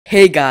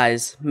Hey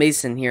guys,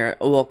 Mason here.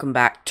 Welcome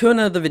back to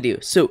another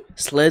video. So,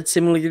 Sled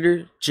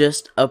Simulator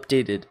just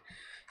updated.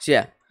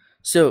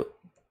 So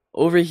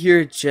over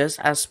here,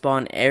 just as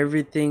spawn,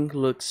 everything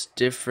looks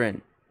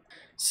different.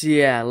 So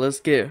yeah,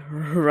 let's get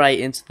right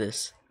into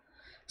this.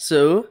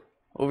 So,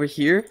 over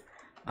here,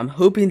 I'm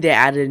hoping they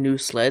added new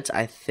sleds.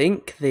 I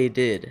think they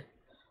did.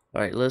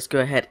 Alright, let's go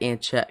ahead and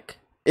check.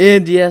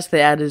 And yes,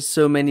 they added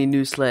so many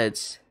new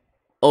sleds.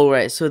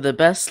 Alright, so the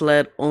best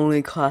sled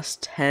only costs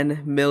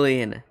 10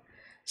 million.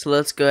 So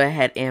let's go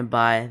ahead and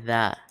buy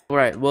that.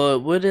 Alright, well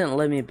it wouldn't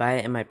let me buy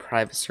it in my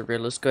private server.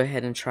 Let's go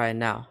ahead and try it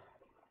now.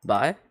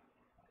 Buy?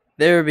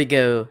 There we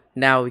go.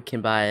 Now we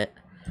can buy it.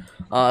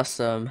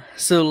 Awesome.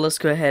 So let's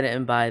go ahead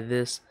and buy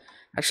this.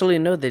 Actually,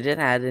 no, they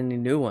didn't add any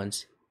new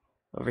ones.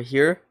 Over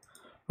here?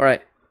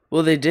 Alright.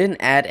 Well, they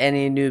didn't add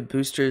any new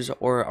boosters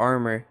or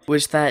armor.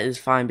 Which that is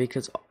fine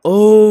because...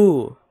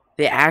 Oh!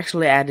 They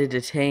actually added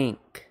a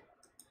tank.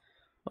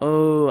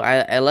 Oh,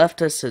 I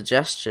left a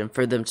suggestion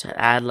for them to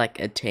add like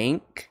a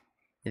tank.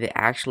 They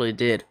actually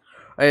did.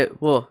 Alright,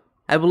 well,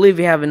 I believe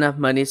we have enough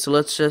money, so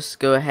let's just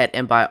go ahead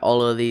and buy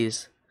all of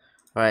these.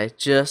 Alright,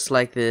 just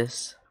like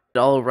this.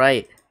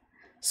 Alright,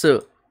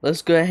 so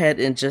let's go ahead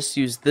and just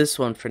use this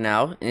one for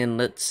now, and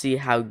let's see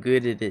how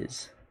good it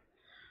is.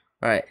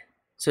 Alright,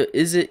 so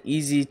is it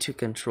easy to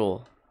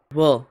control?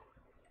 Well,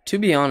 to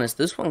be honest,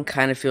 this one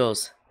kind of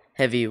feels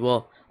heavy.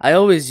 Well, I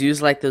always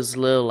use like those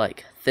little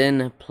like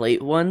thin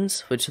plate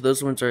ones, which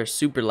those ones are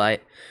super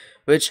light,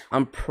 which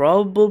I'm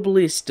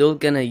probably still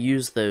gonna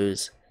use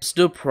those.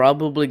 Still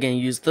probably gonna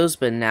use those,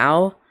 but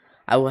now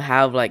I will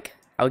have like,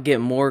 I'll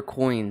get more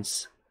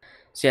coins.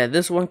 So yeah,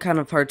 this one kind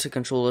of hard to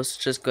control. Let's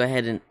just go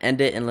ahead and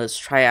end it and let's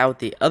try out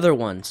the other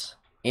ones.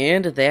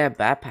 And they have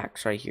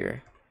backpacks right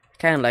here. I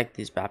kind of like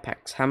these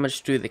backpacks. How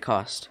much do they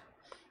cost?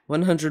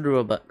 100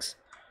 Robux.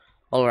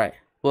 Alright,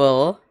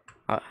 well,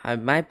 I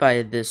might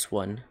buy this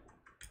one.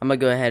 I'm gonna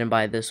go ahead and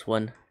buy this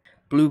one.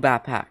 Blue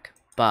backpack.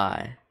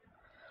 Buy.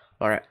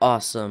 Alright,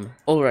 awesome.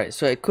 Alright,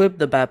 so I equipped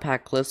the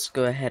backpack. Let's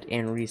go ahead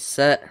and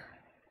reset.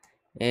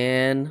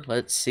 And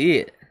let's see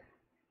it.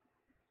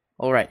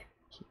 Alright.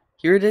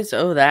 Here it is.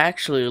 Oh, that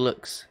actually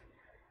looks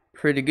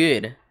pretty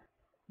good.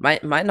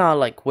 Might not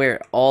like wear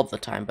it all the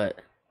time,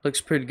 but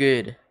looks pretty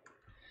good.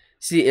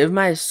 See, if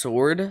my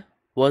sword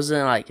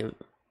wasn't like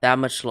that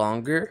much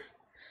longer,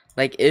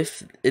 like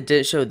if it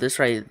didn't show this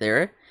right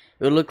there,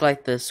 it would look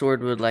like the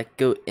sword would like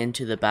go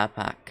into the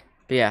backpack.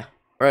 But yeah.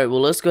 Alright,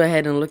 well let's go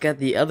ahead and look at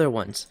the other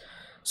ones.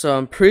 So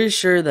I'm pretty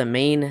sure the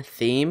main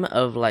theme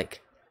of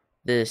like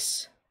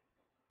this.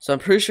 So I'm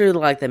pretty sure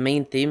like the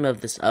main theme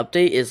of this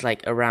update is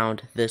like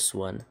around this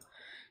one.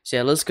 So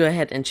yeah, let's go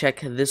ahead and check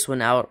this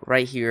one out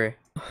right here.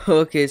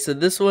 Okay, so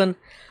this one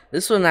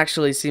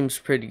actually seems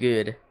pretty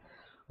good.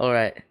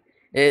 Alright.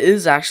 It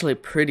is actually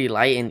pretty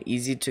light and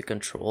easy to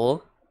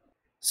control.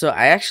 So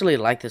I actually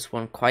like this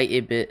one quite a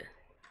bit.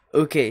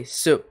 Okay,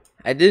 so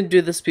I didn't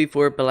do this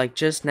before, but like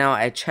just now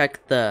I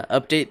checked the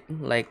update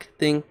like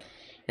thing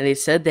and they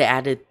said they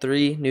added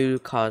 3 new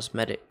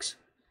cosmetics.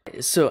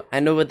 So I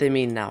know what they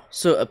mean now.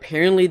 So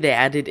apparently they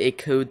added a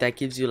code that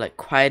gives you like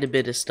quite a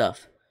bit of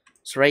stuff.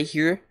 So right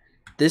here,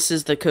 this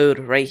is the code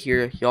right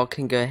here. Y'all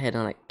can go ahead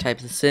and like type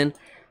this in.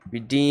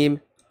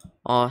 Redeem.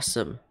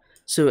 Awesome.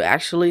 So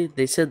actually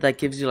they said that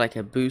gives you like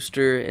a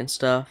booster and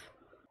stuff.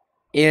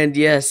 And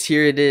yes,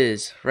 here it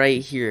is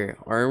right here.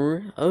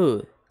 Armor.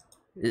 Oh,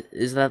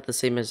 is that the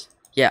same as...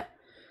 Yeah,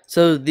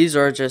 so these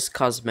are just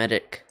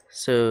cosmetic.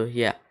 So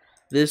yeah,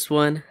 this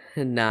one,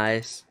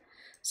 nice.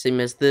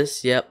 Same as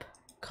this, yep,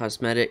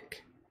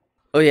 cosmetic.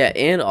 Oh yeah,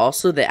 and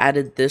also they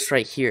added this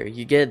right here.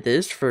 You get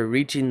this for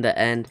reaching the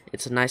end.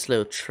 It's a nice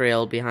little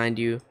trail behind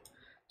you.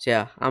 So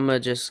yeah, I'm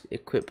gonna just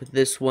equip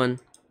this one.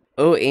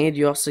 Oh, and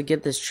you also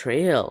get this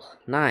trail.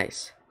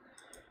 Nice.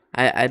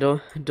 I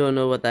don't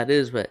know what that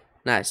is, but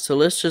nice. So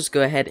let's just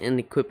go ahead and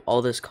equip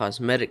all this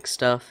cosmetic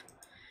stuff.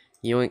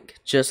 Yoink,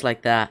 just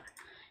like that.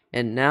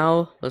 And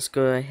now let's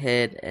go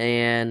ahead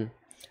and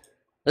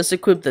let's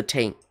equip the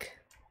tank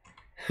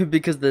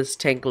because this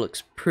tank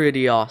looks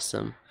pretty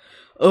awesome.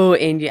 Oh,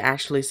 and you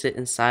actually sit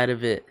inside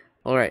of it.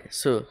 Alright,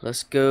 so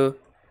let's go.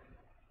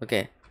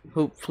 Okay,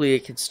 hopefully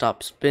it can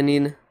stop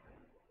spinning.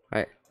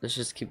 Alright, let's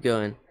just keep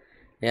going.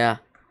 Yeah,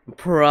 I'm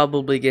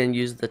probably gonna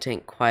use the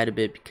tank quite a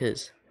bit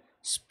because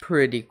it's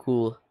pretty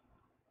cool.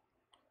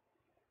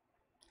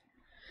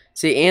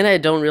 See, and I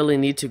don't really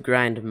need to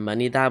grind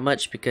money that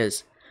much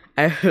because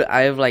I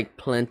have like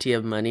plenty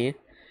of money,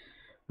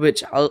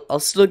 which I'll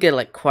still get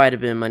like quite a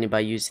bit of money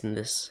by using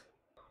this.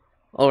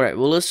 Alright,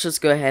 well let's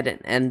just go ahead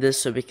and end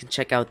this so we can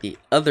check out the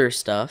other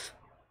stuff.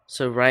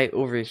 So right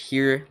over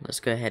here, let's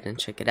go ahead and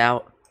check it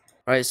out.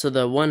 Alright, so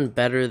the one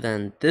better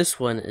than this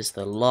one is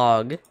the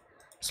log.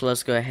 So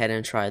let's go ahead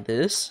and try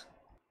this.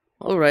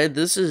 Alright,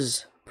 this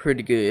is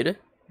pretty good,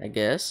 I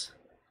guess.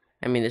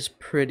 I mean, it's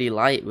pretty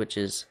light, which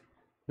is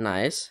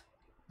nice.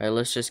 Alright,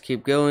 let's just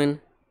keep going.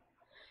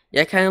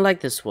 Yeah, I kind of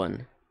like this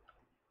one.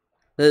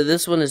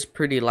 This one is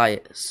pretty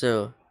light,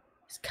 so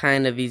it's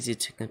kind of easy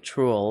to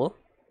control.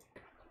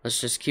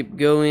 Let's just keep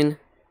going.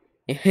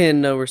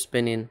 And no, we're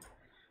spinning.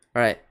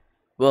 Alright,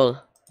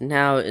 well,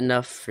 now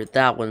enough for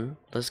that one.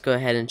 Let's go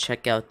ahead and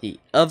check out the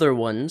other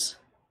ones.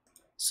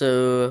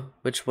 So,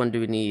 which one do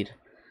we need?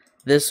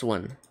 This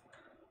one.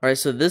 Alright,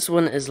 so this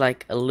one is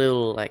like a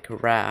little like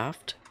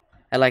raft.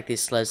 I like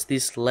these sleds.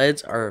 These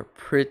sleds are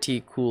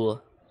pretty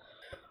cool.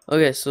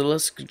 Okay, so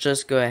let's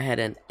just go ahead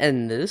and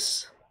end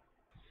this.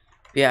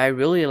 Yeah, I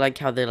really like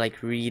how they like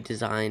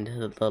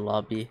redesigned the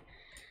lobby.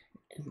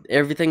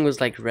 Everything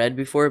was like red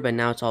before, but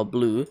now it's all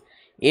blue.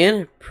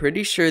 And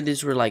pretty sure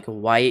these were like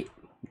white,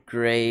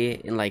 gray,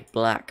 and like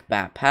black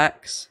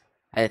backpacks,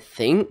 I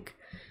think.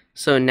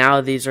 So now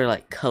these are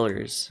like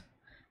colors.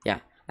 Yeah,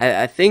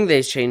 I think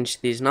they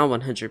changed these, not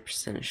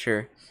 100%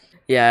 sure.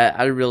 Yeah,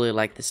 I really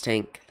like this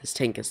tank. This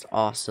tank is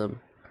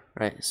awesome.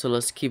 Right, so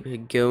let's keep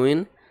it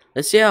going.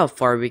 Let's see how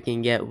far we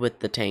can get with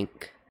the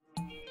tank.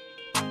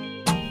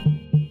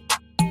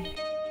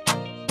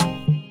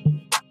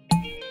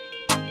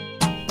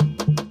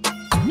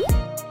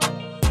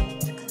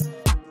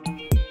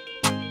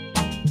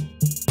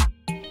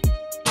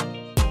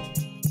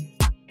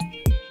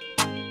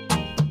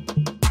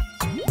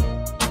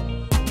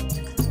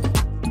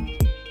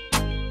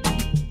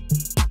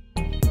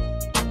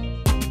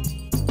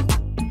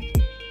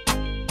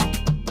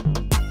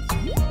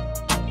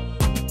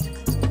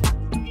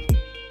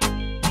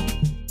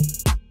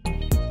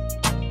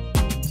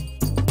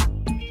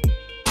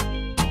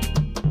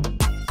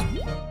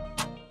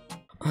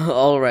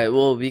 Alright,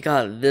 well, we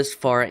got this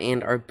far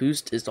and our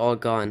boost is all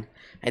gone.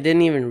 I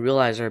didn't even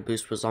realize our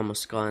boost was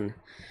almost gone.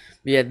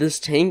 But yeah, this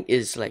tank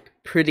is like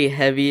pretty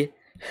heavy,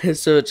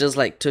 so it just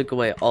like took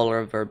away all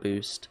of our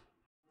boost.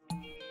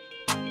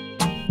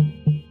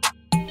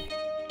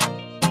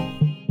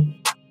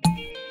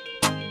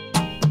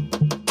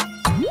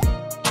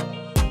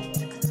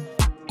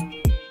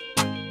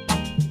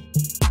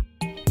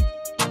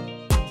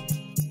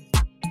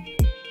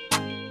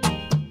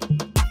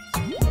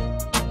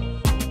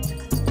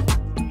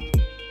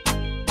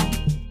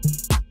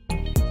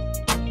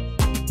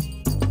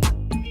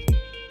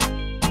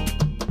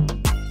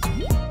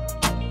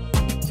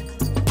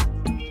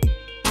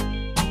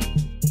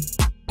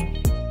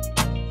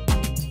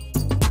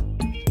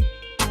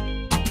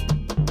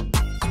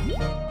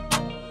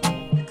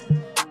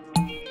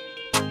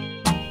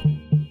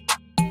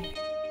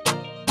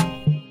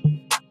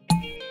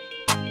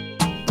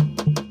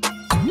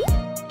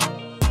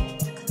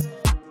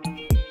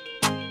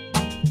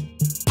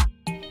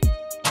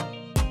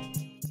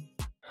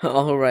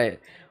 Alright,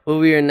 well,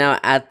 we are now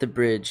at the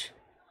bridge.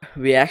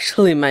 We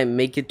actually might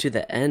make it to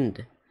the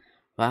end.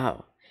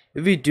 Wow.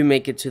 If we do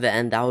make it to the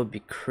end, that would be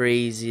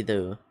crazy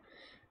though.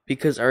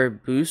 Because our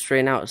boost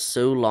ran out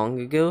so long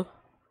ago.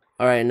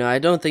 Alright, no, I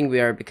don't think we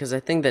are, because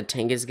I think the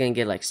tank is gonna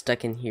get like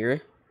stuck in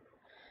here.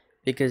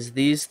 Because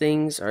these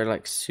things are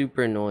like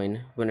super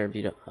annoying whenever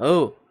you don't.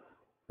 Oh,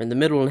 we're in the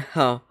middle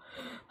now.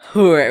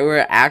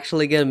 We're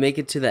actually gonna make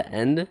it to the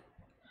end.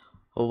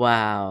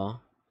 Wow.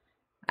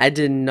 I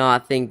did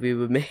not think we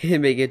would make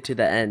it to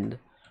the end.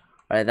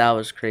 Alright, that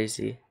was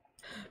crazy.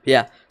 But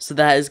yeah, so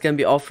that is going to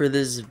be all for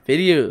this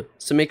video.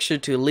 So make sure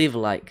to leave a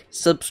like,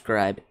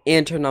 subscribe,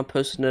 and turn on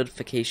post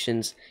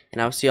notifications. And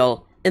I'll see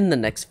y'all in the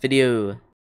next video.